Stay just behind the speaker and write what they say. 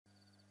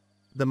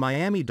The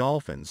Miami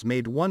Dolphins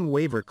made one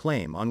waiver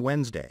claim on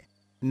Wednesday.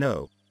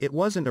 No, it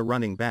wasn't a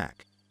running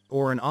back,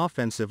 or an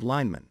offensive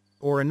lineman,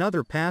 or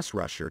another pass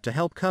rusher to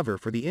help cover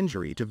for the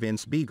injury to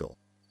Vince Beagle.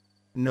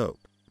 Nope.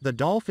 The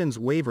Dolphins'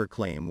 waiver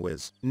claim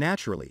was,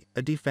 naturally,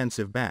 a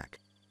defensive back.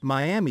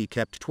 Miami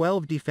kept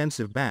 12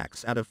 defensive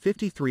backs out of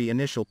 53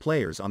 initial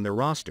players on their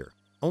roster,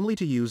 only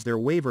to use their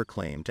waiver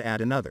claim to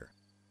add another.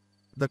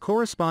 The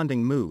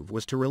corresponding move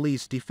was to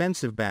release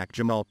defensive back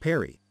Jamal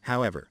Perry,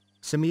 however,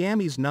 so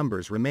Miami's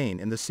numbers remain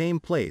in the same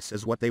place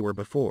as what they were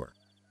before.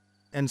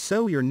 And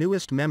so your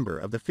newest member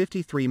of the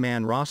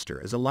 53-man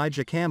roster is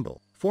Elijah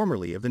Campbell,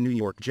 formerly of the New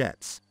York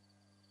Jets.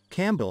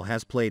 Campbell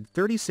has played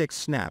 36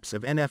 snaps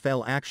of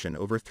NFL action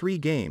over 3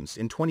 games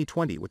in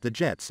 2020 with the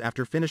Jets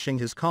after finishing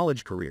his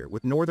college career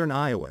with Northern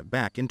Iowa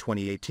back in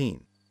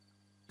 2018.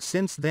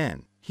 Since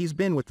then, he's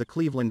been with the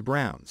Cleveland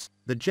Browns,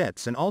 the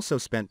Jets, and also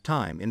spent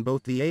time in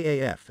both the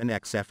AAF and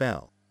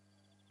XFL.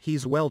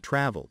 He's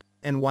well-traveled,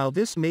 and while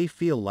this may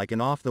feel like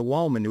an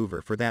off-the-wall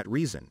maneuver for that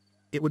reason,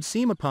 it would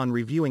seem upon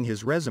reviewing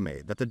his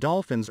resume that the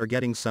Dolphins are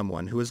getting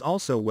someone who is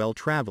also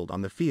well-traveled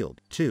on the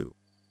field, too.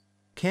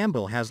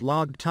 Campbell has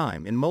logged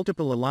time in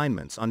multiple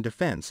alignments on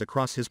defense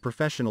across his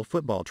professional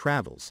football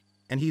travels,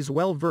 and he's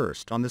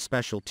well-versed on the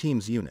special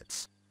teams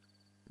units.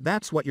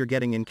 That's what you're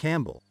getting in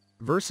Campbell: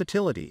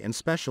 versatility and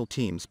special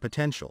teams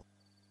potential.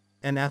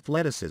 And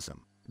athleticism.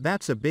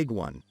 That's a big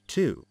one,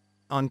 too.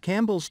 On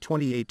Campbell's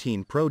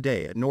 2018 Pro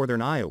Day at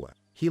Northern Iowa,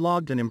 he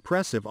logged an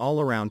impressive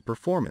all-around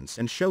performance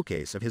and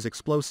showcase of his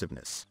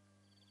explosiveness.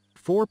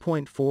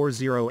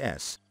 4.40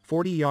 s,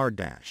 40-yard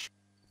dash.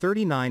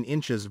 39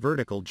 inches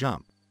vertical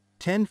jump.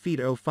 10 feet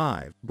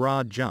 05,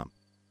 broad jump.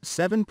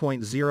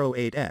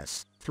 7.08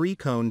 s,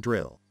 3-cone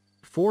drill.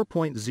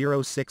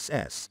 4.06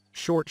 s,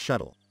 short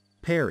shuttle.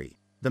 Perry,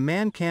 the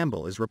man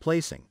Campbell is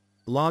replacing,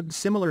 logged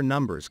similar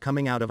numbers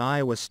coming out of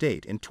Iowa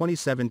State in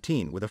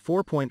 2017 with a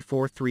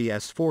 4.43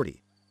 s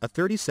 40, a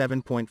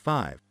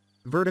 37.5,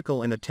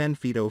 vertical and a 10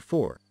 feet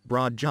 04,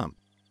 broad jump.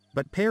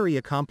 But Perry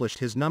accomplished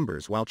his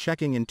numbers while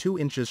checking in 2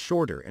 inches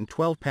shorter and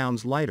 12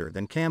 pounds lighter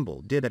than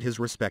Campbell did at his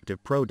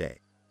respective pro day.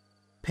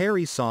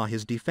 Perry saw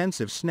his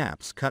defensive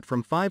snaps cut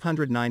from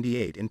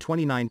 598 in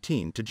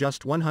 2019 to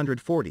just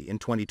 140 in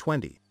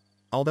 2020,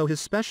 although his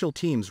special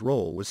teams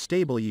role was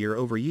stable year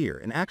over year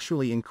and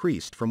actually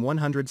increased from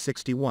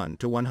 161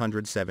 to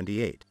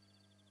 178.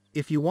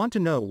 If you want to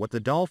know what the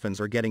Dolphins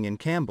are getting in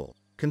Campbell,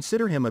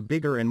 consider him a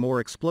bigger and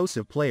more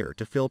explosive player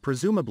to fill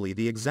presumably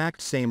the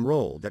exact same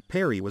role that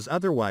Perry was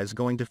otherwise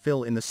going to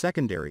fill in the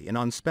secondary and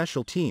on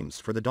special teams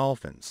for the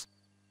Dolphins.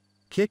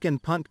 Kick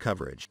and punt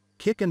coverage,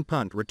 kick and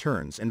punt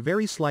returns, and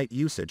very slight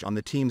usage on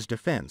the team's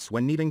defense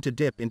when needing to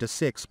dip into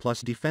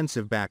 6+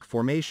 defensive back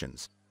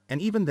formations, and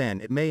even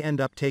then it may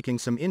end up taking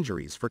some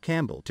injuries for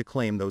Campbell to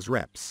claim those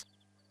reps.